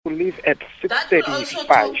will leave at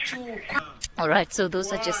 6:35. All right, so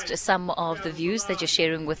those are just some of the views that you're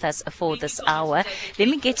sharing with us for this hour. Let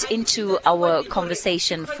me get into our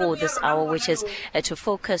conversation for this hour, which is to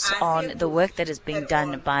focus on the work that is being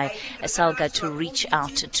done by SALGA to reach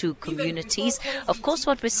out to communities. Of course,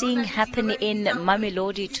 what we're seeing happen in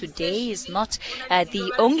Mamelodi today is not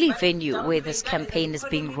the only venue where this campaign is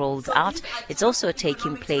being rolled out. It's also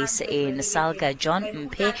taking place in SALGA. John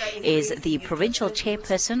Mpe is the Provincial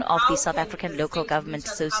Chairperson of the South African Local Government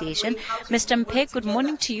Association. Mr. Mpe, good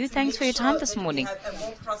morning to you. Thanks for your time this morning.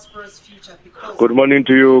 Good morning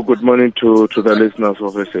to you. Good morning to the listeners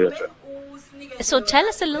of SAFM. So tell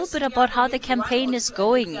us a little bit about how the campaign is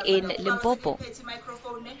going in Limpopo.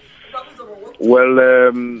 Well,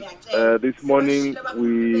 this morning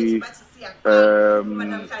we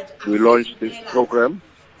launched this program.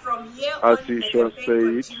 Asisho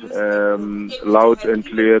said loud and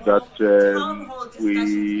clear that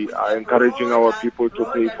we are encouraging our people to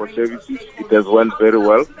pay for services. It has went very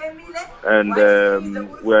well, and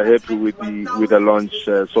we are happy with the launch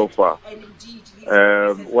so far.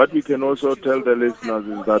 What we can also tell the listeners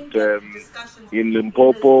is that in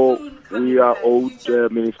Limpopo we are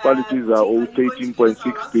owed, municipalities are owed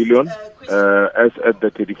 13.6 billion as at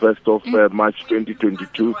the 31st of March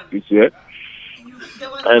 2022 this year.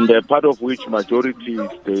 And part of which majority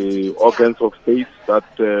is the organs of state that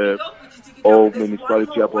owe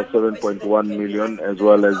municipality about 7.1 million, as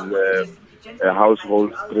well as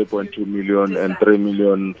households 3.2 million and 3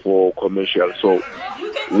 million for commercial. So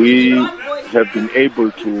we have been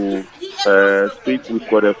able to speak. We've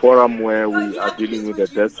got a forum where we are dealing with the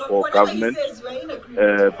debts for government.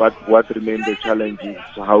 But what remains the challenge is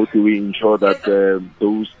how do we ensure that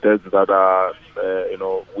those debts that are,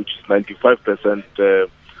 which is 95%,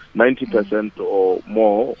 90% or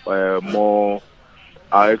more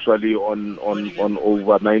are actually on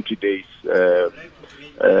over 90 days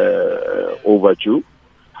overdue.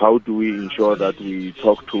 How do we ensure that we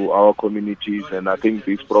talk to our communities? And I think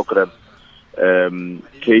this program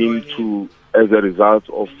came to as a result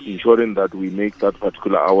of ensuring that we make that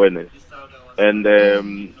particular awareness. And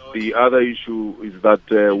the other issue is that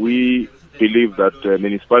we believe that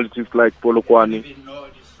municipalities like Polokwane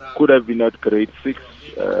could have been at grade 6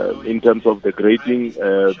 in terms of the grading.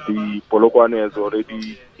 The Polokwane has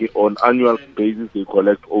already, on annual basis, they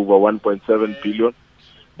collect over 1.7 billion.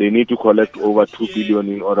 They need to collect over 2 billion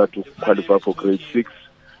in order to qualify for grade 6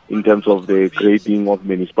 in terms of the grading of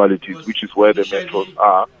municipalities, which is where the metros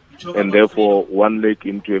are. And therefore, one leg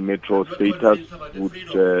into a metro status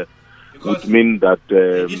would mean that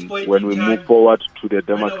when we move forward to the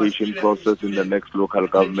demarcation process in the next local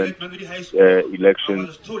government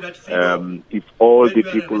elections, if all the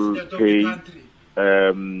people pay,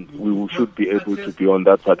 we should be able to be on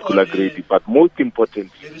that particular grade. But most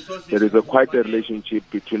importantly, there is quite a relationship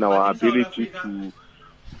between our ability to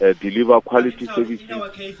deliver quality services,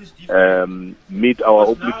 meet our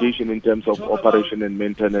obligation in terms of operation and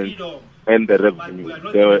maintenance, and the revenue.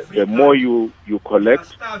 The more you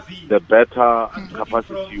collect, the better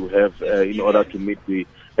capacity you have in order to meet the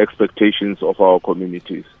expectations of our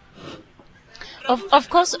communities. Of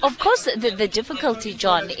course, the difficulty,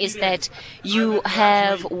 John, is that you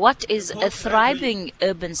have what is a thriving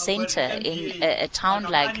urban center in a town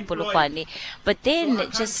like Polokwane, but then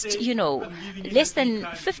just, less than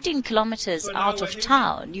 15 kilometers out of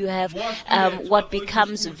town, you have what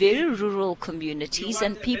becomes very rural communities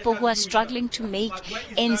and people who are struggling to make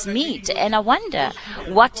ends meet. And I wonder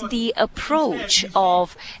what the approach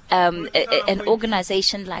of an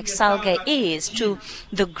organization like SALGA is to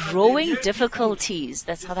the growing difficulties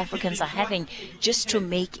that South Africans are having just to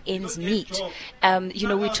make ends meet.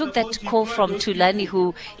 We took that call from Tulani,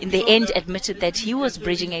 who in the end admitted that he was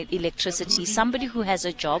bridging electricity, somebody who has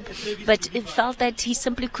a job, but felt that he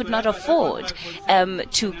simply could not afford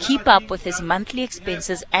to keep up with his monthly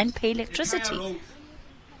expenses and pay electricity.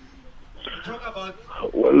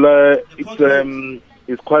 Well,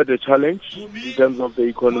 it's quite a challenge in terms of the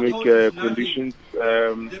economic conditions.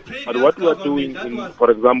 But what we are doing, for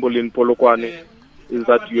example, in Polokwane, is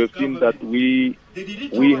that you have seen that we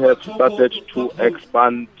have started to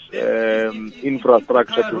expand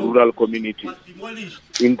infrastructure to rural communities.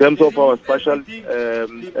 In terms of our special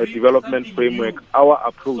development framework, our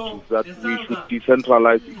approach is that we should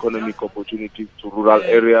decentralize economic opportunities to rural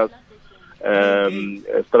areas,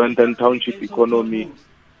 strengthen township economy,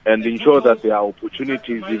 and ensure that there are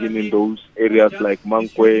opportunities even in those areas like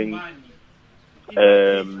Mankweng,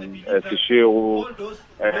 Asisho,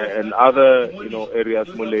 and other areas,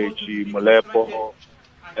 Molechi, Molepo,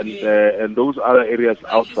 and those other areas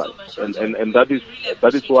outside. And that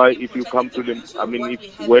is why if you come to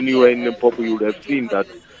when you were in Limpopo, you would have seen that,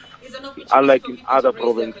 unlike in other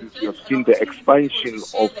provinces, you have seen the expansion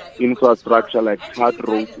of infrastructure like hard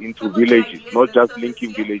roads into villages, not just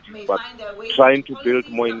linking villages, but trying to build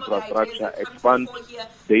more infrastructure, expand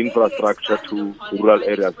the infrastructure to rural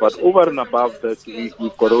areas. But over and above that,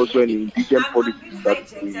 we've got also an indigent policies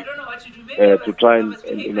that we to try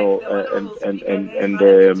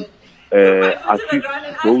assist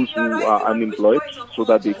those who are unemployed so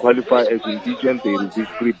that they qualify as indigent. They receive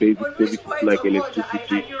free basic services like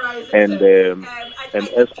electricity and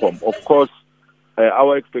ESCOM. Of course,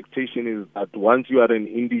 our expectation is that once you are an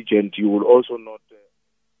indigent, you will also not.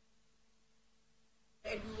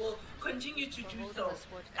 And we will continue to do so.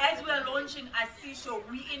 As we are launching Asisho,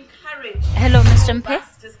 we encourage. Hello, Mr. Mpe.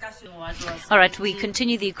 Discussion. All right, we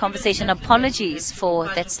continue the conversation. Apologies for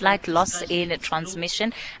that slight loss in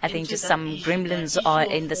transmission. I think just some gremlins are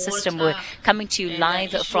in the system. We're coming to you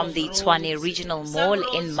live from the Tshwane Regional Mall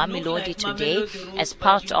in Mamelodi today as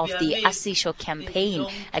part of the Asisho campaign,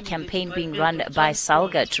 a campaign being run by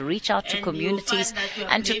SALGA to reach out to communities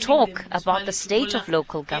and to talk about the state of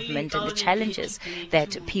local government and the challenges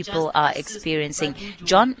that people are experiencing.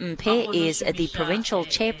 John Mpe is the Provincial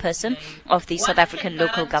Chairperson of the South African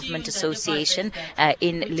Local Government Association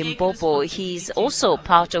in Limpopo. He's also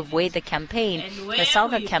part of where the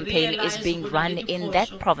SALGA campaign is being run in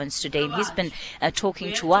that province today. And he's been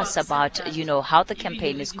talking to us about, how the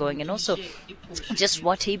campaign is going and also just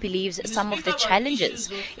what he believes some of the challenges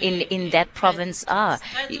in that province are.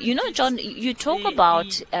 John, you talk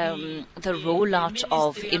about the rollout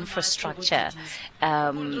of infrastructure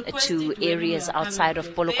to areas outside of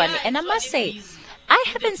Polokwane, and I must say, I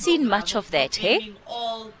haven't seen much of that, hey?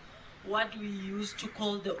 What we used to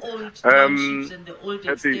call the old townships and the old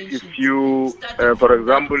extensions. If you, for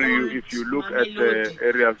example, if you look at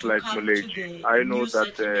areas like Moleji, I know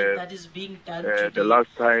that the last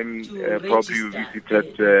time probably you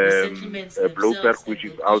visited Bloberg, which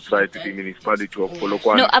is outside the municipality of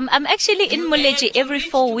Polokwane. No, I'm actually in Moleji every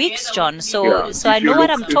 4 weeks, John. So I know what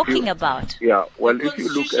I'm talking about. Yeah, well, if you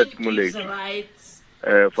look at Moleji,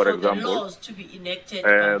 for example,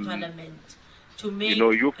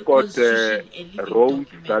 you've got a road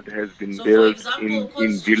that has been built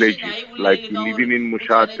in villages, like even in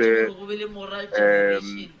Mushate,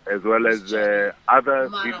 as well as other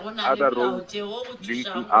roads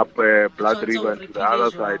linking up Blood River to the other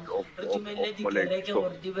side of Moleji.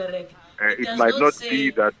 So it might not be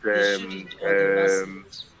that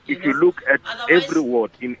if you look at every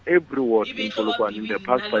ward in Polokwane in the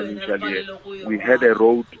past financial year, we had a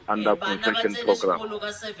road under concession program.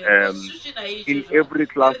 In every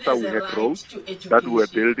cluster, we had roads that we were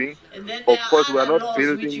building. Of course, we are not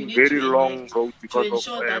building very long roads because of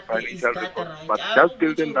financial resources, but just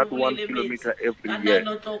building that 1 kilometer every year,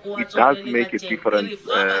 it does make a difference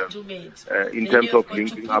in terms of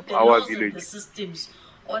linking up our villages.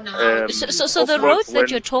 So the roads that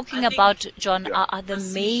you're talking about, John, are the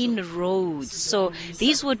main roads. So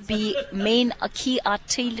these would be main key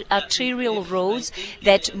arterial roads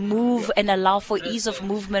that move and allow for ease of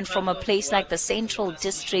movement from a place like the central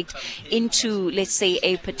district into, let's say,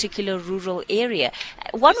 a particular rural area.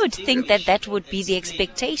 One would think that that would be the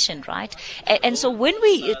expectation, right? And so when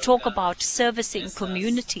we talk about servicing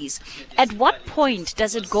communities, at what point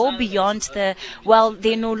does it go beyond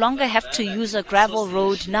they no longer have to use a gravel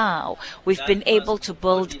road now? We've been able to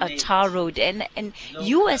build a tar road. And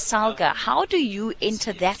you as SALGA, how do you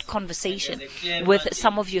enter that conversation with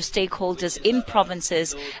some of your stakeholders in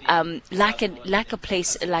provinces like a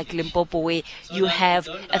place like Limpopo, where you have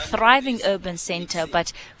a thriving urban center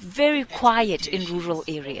but very quiet in rural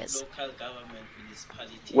areas?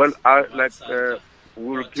 Well,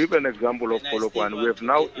 we'll give an example of Polokwane. We have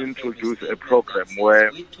now introduced a program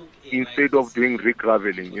where instead of doing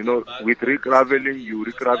regraveling, with regraveling, you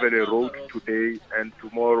regravel a road today and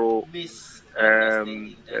tomorrow, it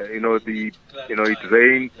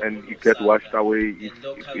rains and it gets washed away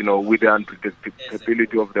with the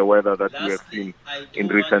unpredictability of the weather that we have seen in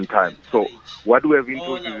recent times. So what we have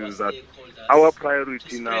introduced is that our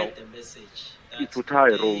priority now is to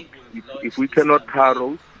tar roads. If we cannot tar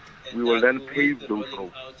roads, we will then pave those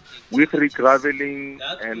roads. With regraveling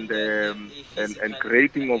and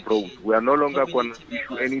creating of roads, we are no longer going to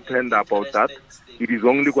issue any tender about that. It is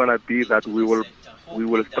only going to be that we will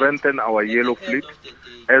strengthen our yellow fleet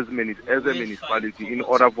as a municipality in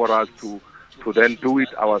order for us to then do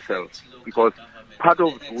it ourselves. Because part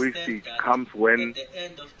of the wastage comes when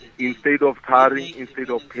instead of tarring, instead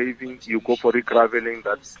of paving, you go for regraveling,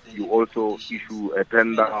 that you also issue a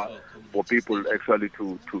tender for people actually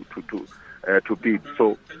to bid.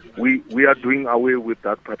 So we are doing away with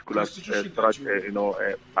that particular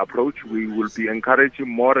approach. We will be encouraging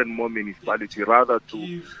more and more municipalities rather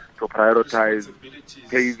to prioritize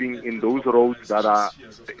paving in those roads that are,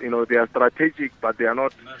 they are strategic, but they are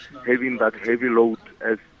not having that heavy load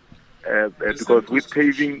as because with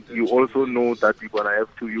paving, you also know that you're gonna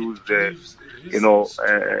have to use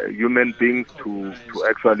human beings to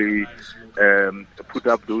actually put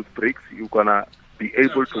up those bricks. You're gonna be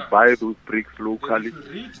able to buy those bricks locally,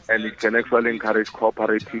 and it can actually encourage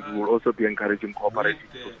cooperatives. We will also be encouraging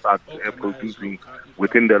cooperatives to start producing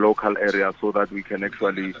within the local area, so that we can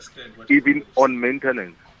actually, even on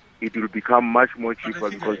maintenance, it will become much more cheaper,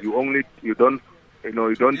 because you don't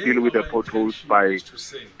deal with the potholes by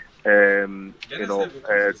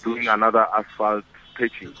doing another asphalt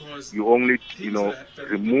patching. You only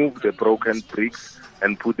remove the broken bricks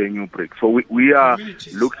and put the new bricks. So we are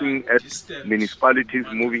looking at municipalities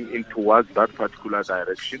moving in towards that particular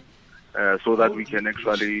direction, so that we can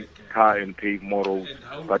actually tar and pave more roads,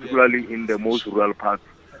 particularly in the most rural parts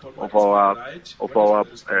of our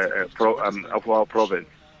province.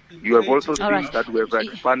 You have also seen that we have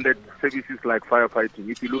expanded services like firefighting.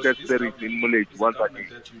 If you look at service in Mulej, once again,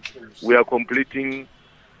 we are completing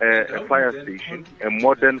a fire station, a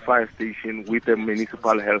modern fire station with a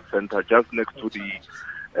municipal health center just next to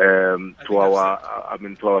to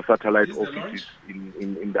our satellite offices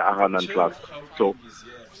in the Ahanan cluster. So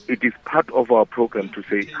it is part of our program to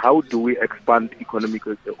say, how do we expand economic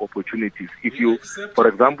opportunities? If you, for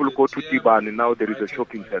example, go to Tibani, now there is a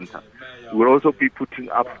shopping center. We'll also be putting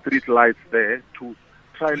up street lights there to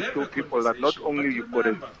try and show people that not only you've got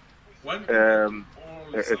a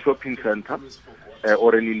shopping center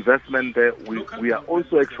or an investment there, we are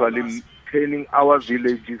also actually turning our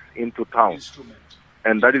villages into towns.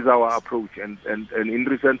 And that is our approach. And in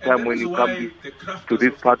recent time, when you come to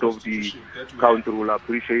this part of the country, we'll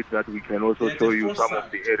appreciate that we can also show you some of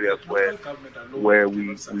the areas where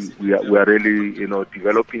we are really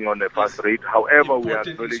developing on a fast rate. However, we are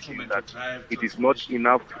acknowledging that it is not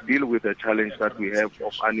enough to deal with the challenge that we have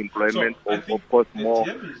of unemployment. Of course, more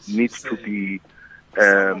needs to be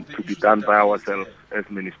done by ourselves as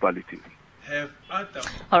municipalities.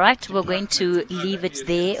 All right, we're going to leave it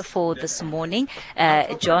there for this morning.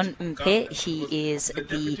 John Mpe,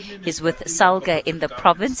 he's with SALGA in the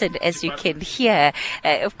province, and as you can hear,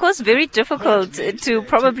 of course, very difficult to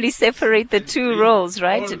probably separate the two roles,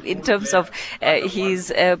 right, in terms of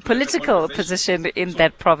his political position in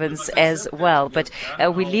that province as well. But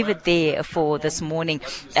we leave it there for this morning.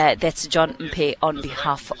 That's John Mpe on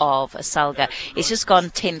behalf of SALGA. It's just gone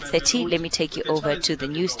 10:30. Let me take you over to the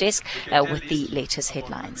news desk with the latest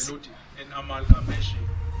headlines.